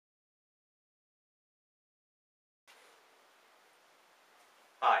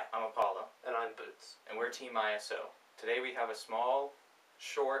I'm Apollo. And I'm Boots. And we're Team I.S.O. Today we have a small,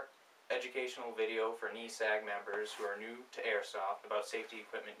 short, educational video for NESAG members who are new to Airsoft about safety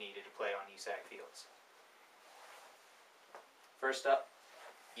equipment needed to play on NESAG fields. First up,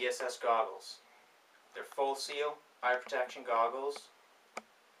 ESS goggles. They're full seal, eye protection goggles.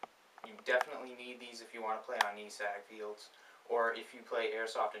 You definitely need these if you want to play on NESAG fields, or if you play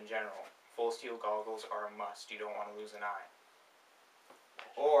Airsoft in general. Full steel goggles are a must. You don't want to lose an eye.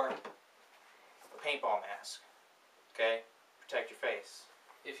 Or a paintball mask. Okay? Protect your face.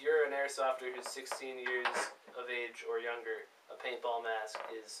 If you're an Airsofter who's 16 years of age or younger, a paintball mask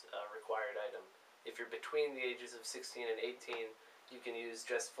is a required item. If you're between the ages of 16 and 18, you can use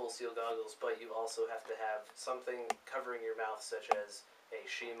just full seal goggles, but you also have to have something covering your mouth, such as a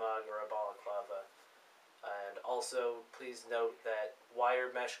shemagh or a balaclava. And also, please note that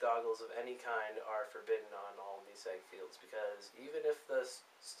wire mesh goggles of any kind are forbidden on all NESAG fields, because even if the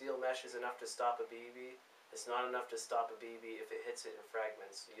steel mesh is enough to stop a BB, it's not enough to stop a BB. If it hits it in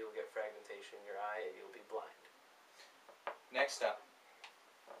fragments, you'll get fragmentation in your eye and you'll be blind. Next up,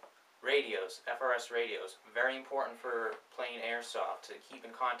 radios, FRS radios. Very important for playing Airsoft, to keep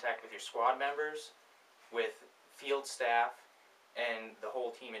in contact with your squad members, with field staff, and the whole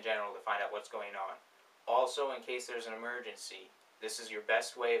team in general to find out what's going on. Also, in case there's an emergency, this is your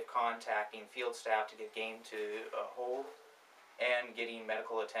best way of contacting field staff to get game to a hold and getting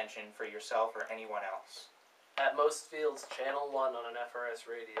medical attention for yourself or anyone else. At most fields, channel 1 on an FRS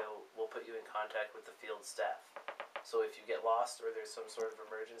radio will put you in contact with the field staff. So if you get lost or there's some sort of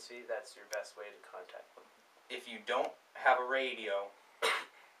emergency, that's your best way to contact them. If you don't have a radio,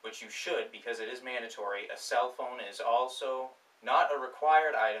 which you should because it is mandatory, a cell phone is also not a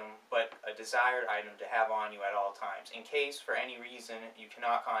required item, but a desired item to have on you at all times. In case, for any reason, you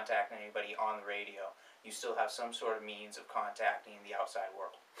cannot contact anybody on the radio, you still have some sort of means of contacting the outside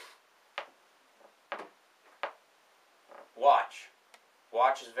world. Watch.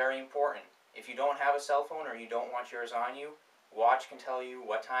 Watch is very important. If you don't have a cell phone or you don't want yours on you, watch can tell you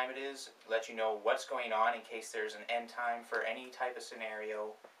what time it is, let you know what's going on in case there's an end time for any type of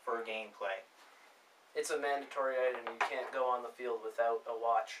scenario for gameplay. It's a mandatory item. You can't go on the field without a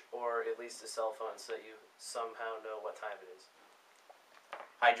watch or at least a cell phone so that you somehow know what time it is.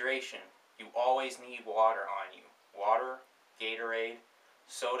 Hydration. You always need water on you. Water, Gatorade,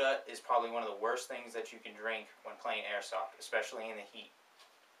 soda is probably one of the worst things that you can drink when playing Airsoft, especially in the heat.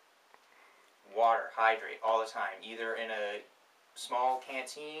 Water, hydrate all the time, either in a small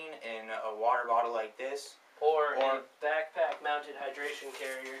canteen, in a water bottle like this, or a backpack-mounted hydration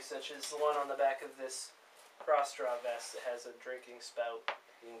carrier, such as the one on the back of this cross-straw vest that has a drinking spout.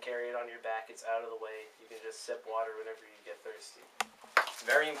 You can carry it on your back, it's out of the way. You can just sip water whenever you get thirsty.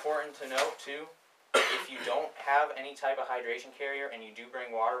 Very important to note, too, if you don't have any type of hydration carrier and you do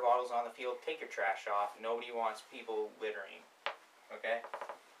bring water bottles on the field, take your trash off. Nobody wants people littering. Okay?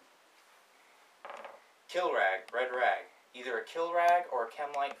 Kill rag, red rag. Either a kill rag or a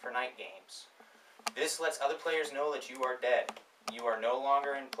chem light for night games. This lets other players know that you are dead. You are no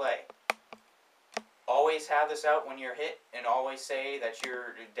longer in play. Always have this out when you're hit, and always say that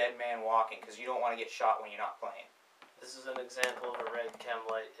you're a dead man walking, because you don't want to get shot when you're not playing. This is an example of a red chem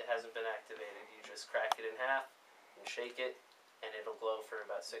light. It hasn't been activated. You just crack it in half and shake it, and it'll glow for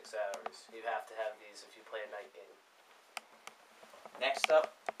about 6 hours. You have to have these if you play a night game. Next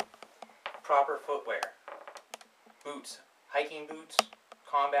up, proper footwear. Boots. Hiking boots,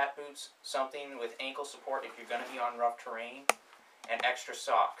 combat boots, something with ankle support if you're going to be on rough terrain, and extra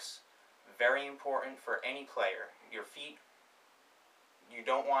socks. Very important for any player. Your feet, you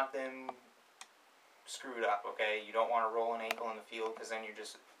don't want them screwed up, okay? You don't want to roll an ankle in the field, because then you're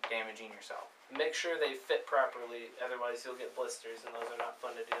just damaging yourself. Make sure they fit properly, otherwise you'll get blisters, and those are not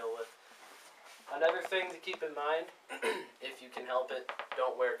fun to deal with. Another thing to keep in mind, if you can help it,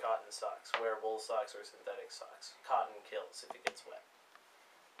 don't wear cotton socks. Wear wool socks or synthetic socks. Cotton kills if it gets wet.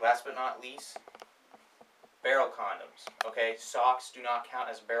 Last but not least, barrel condoms. Okay, socks do not count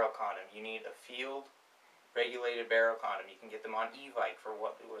as a barrel condom. You need a field regulated barrel condom. You can get them on e-bike for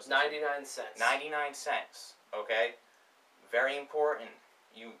what it was. 99 cents. 99 cents. Okay, very important.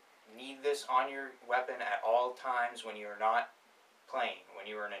 You need this on your weapon at all times when you're not playing. When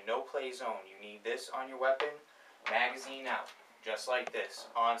you're in a no-play zone, you need this on your weapon, magazine out, just like this,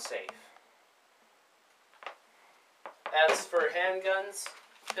 on safe. As for handguns,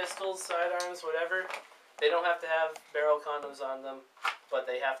 pistols, sidearms, whatever, they don't have to have barrel condoms on them, but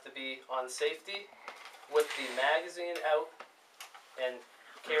they have to be on safety with the magazine out and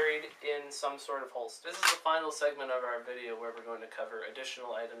carried in some sort of holster. This is the final segment of our video where we're going to cover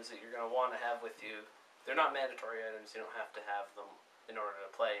additional items that you're going to want to have with you. They're not mandatory items, you don't have to have them in order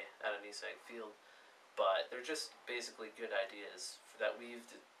to play at an ESAG field. But they're just basically good ideas that we've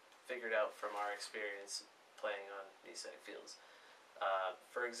figured out from our experience playing on ESAG fields.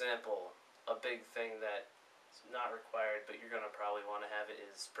 For example, a big thing that's not required, but you're going to probably want to have it,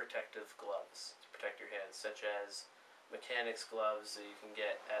 is protective gloves to protect your hands, such as mechanics gloves that you can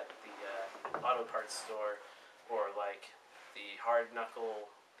get at the auto parts store, or like the hard knuckle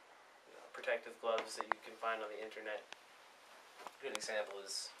protective gloves that you can find on the internet. A good example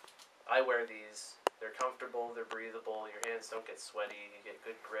is, I wear these. They're comfortable, they're breathable, your hands don't get sweaty, you get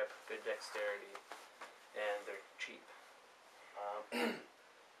good grip, good dexterity, and they're cheap.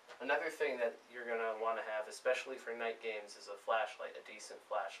 Another thing that you're going to want to have, especially for night games, is a flashlight, a decent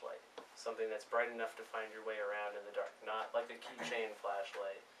flashlight. Something that's bright enough to find your way around in the dark. Not like a keychain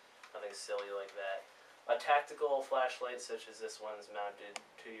flashlight, nothing silly like that. A tactical flashlight such as this one's mounted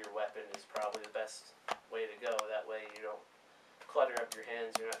to your weapon is probably the best way to go. That way you don't clutter up your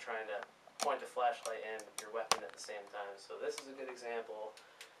hands, you're not trying to point a flashlight and your weapon at the same time. So this is a good example.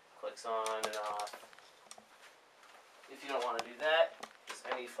 Clicks on and off. If you don't want to do that, just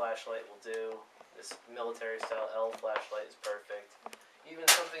any flashlight will do. This military style L flashlight is perfect. Even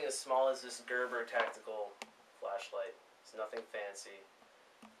something as small as this Gerber tactical flashlight. It's nothing fancy.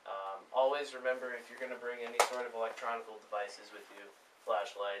 Always remember, if you're going to bring any sort of electronical devices with you,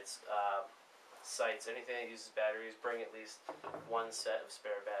 flashlights, sights, anything that uses batteries, bring at least one set of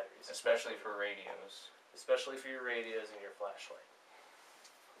spare batteries. Especially for radios. Especially for your radios and your flashlight.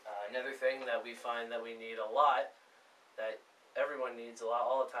 Another thing that we find that we need a lot, that everyone needs a lot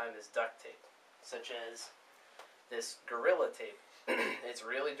all the time, is duct tape. Such as this Gorilla Tape. It's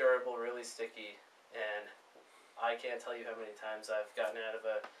really durable, really sticky, and I can't tell you how many times I've gotten out of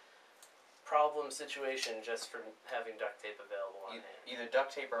a problem situation just for having duct tape available on hand. Either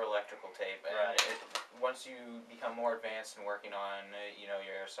duct tape or electrical tape. And Right. Once you become more advanced in working on,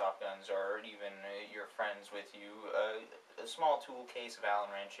 your airsoft guns, or even your friends with you, a small tool case of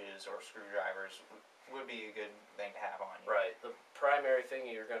Allen wrenches or screwdrivers would be a good thing to have on you. Right. The primary thing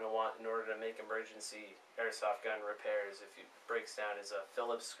you're going to want in order to make emergency airsoft gun repairs if it breaks down is a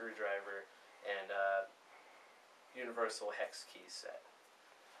Phillips screwdriver and a universal hex key set.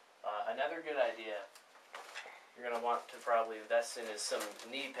 Another good idea you're going to want to probably invest in is some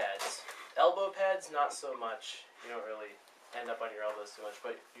knee pads. Elbow pads, not so much. You don't really end up on your elbows too much,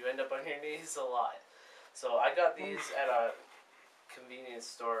 but you end up on your knees a lot. So I got these at a convenience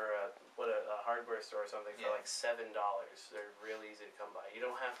store, a hardware store or something, for like $7. They're really easy to come by. You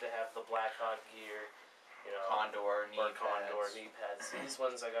don't have to have the Black Hawk gear, Condor knee pads. These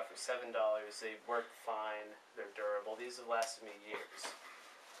ones I got for $7. They work fine. They're durable. These have lasted me years.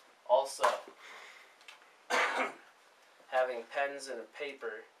 Also, having pens and a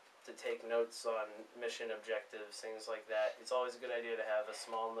paper to take notes on mission objectives, things like that. It's always a good idea to have a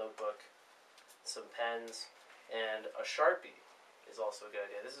small notebook, some pens, and a Sharpie is also a good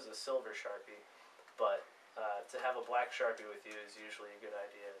idea. This is a silver Sharpie, but to have a black Sharpie with you is usually a good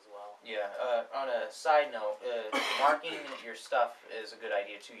idea as well. Yeah, on a side note, marking your stuff is a good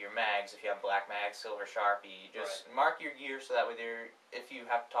idea too. Your mags, if you have black mags, silver Sharpie, just mark your gear so that way if you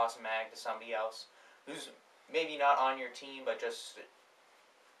have to toss a mag to somebody else who's maybe not on your team, but just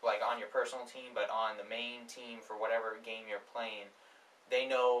like on your personal team, but on the main team for whatever game you're playing, they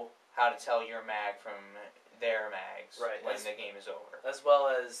know how to tell your mag from their mags when the game is over. As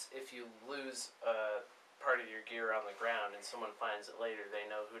well as if you lose part of your gear on the ground and someone finds it later, they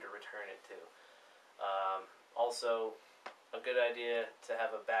know who to return it to. Also, a good idea to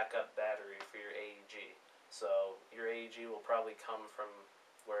have a backup battery for your AEG. So your AEG will probably come from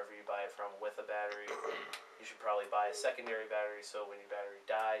wherever you buy it from with a battery. You should probably buy a secondary battery so when your battery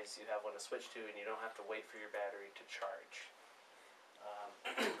dies, you have one to switch to and you don't have to wait for your battery to charge.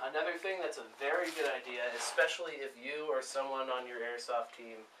 Another thing that's a very good idea, especially if you or someone on your airsoft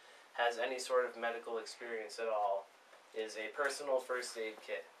team has any sort of medical experience at all, is a personal first aid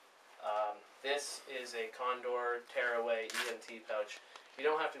kit. This is a Condor Tearaway EMT pouch. You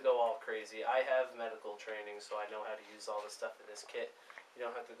don't have to go all crazy. I have medical training, so I know how to use all the stuff in this kit. You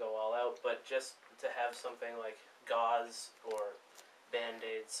don't have to go all out, but just to have something like gauze or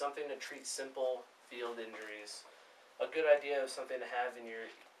Band-Aids, something to treat simple field injuries. A good idea of something to have in your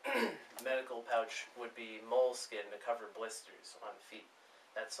medical pouch would be moleskin to cover blisters on feet.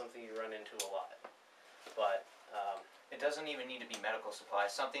 That's something you run into a lot. But it doesn't even need to be medical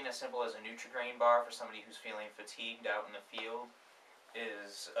supplies. Something as simple as a Nutri-Grain bar for somebody who's feeling fatigued out in the field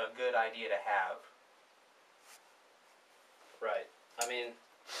is a good idea to have. Right. I mean,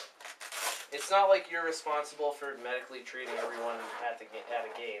 it's not like you're responsible for medically treating everyone at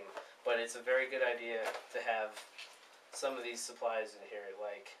a game, but it's a very good idea to have some of these supplies in here,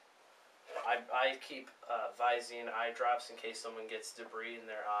 like I keep Visine eye drops in case someone gets debris in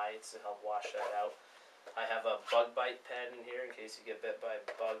their eye to help wash that out. I have a bug bite pen in here in case you get bit by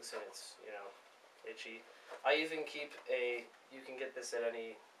bugs and it's, you know, itchy. I even keep you can get this at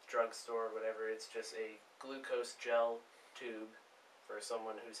any drugstore or whatever, it's just a glucose gel tube for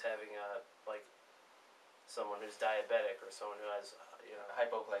someone who's having someone who's diabetic or someone who has, you know,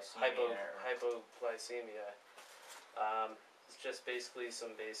 hypoglycemia. It's just basically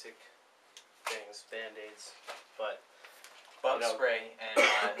some basic things, Band-Aids, but bug spray and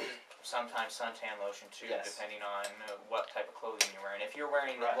sometimes suntan lotion too, yes. Depending on what type of clothing you're wearing. If you're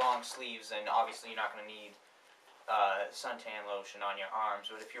wearing Right. long sleeves, then obviously you're not going to need suntan lotion on your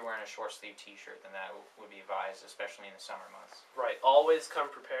arms, but if you're wearing a short sleeve t-shirt, then that would be advised, especially in the summer months. Right, always come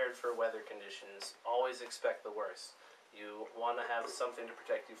prepared for weather conditions, always expect the worst. You want to have something to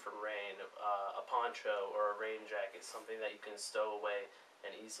protect you from rain, a poncho or a rain jacket, something that you can stow away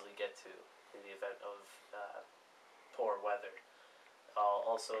and easily get to in the event of poor weather.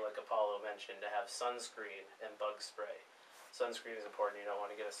 Also, like Apollo mentioned, to have sunscreen and bug spray. Sunscreen is important. You don't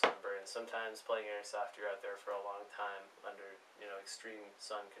want to get a sunburn. Sometimes playing airsoft, you're out there for a long time under, you know, extreme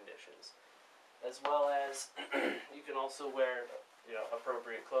sun conditions. As well as you can also wear, you know,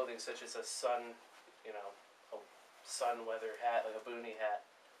 appropriate clothing such as a sun weather hat, like a boonie hat,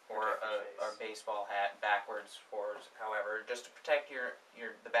 or a baseball hat backwards, forwards, however, just to protect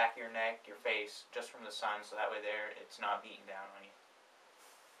the back of your neck, your face, just from the sun, so that way it's not beating down on you.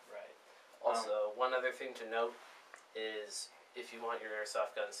 Right. Also, one other thing to note is if you want your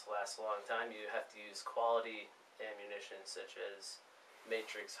airsoft guns to last a long time, you have to use quality ammunition such as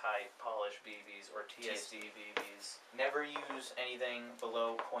Matrix high polish BBs or TSD BBs. Never use anything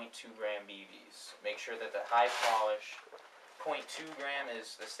below 0.2 gram BBs. Make sure that the high polish 0.2 gram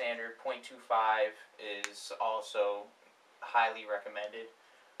is the standard, 0.25 is also highly recommended.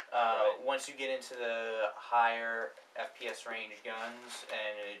 Right. Once you get into the higher FPS range guns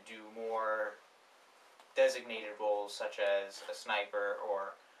and do more designated roles such as a sniper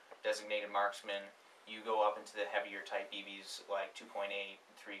or designated marksman, you go up into the heavier type BBs like 2.8,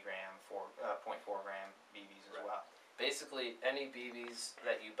 3 gram, 0.4 gram BBs as well. Basically, any BBs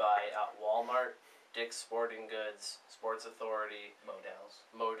that you buy at Walmart, Dick's Sporting Goods, Sports Authority,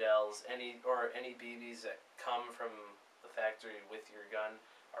 Models, any BBs that come from the factory with your gun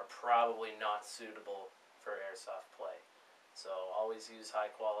are probably not suitable for airsoft play. So always use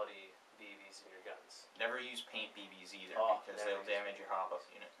high quality BBs in your guns. Never use paint BBs either, because they'll damage your hop-up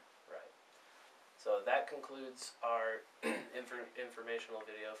unit. Right. So that concludes our informational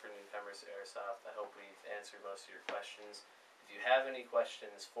video for newcomers to airsoft. I hope we've answered most of your questions. If you have any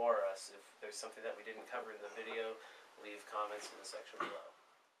questions for us, if there's something that we didn't cover in the video, leave comments in the section below.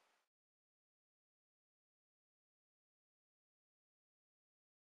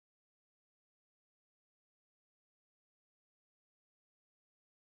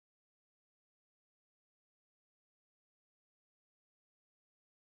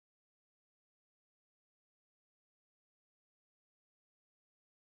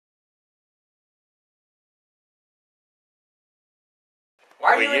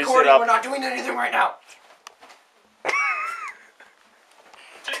 Why are you recording? We're not doing anything right now.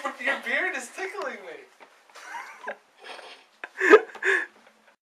 Your beard is tickling me.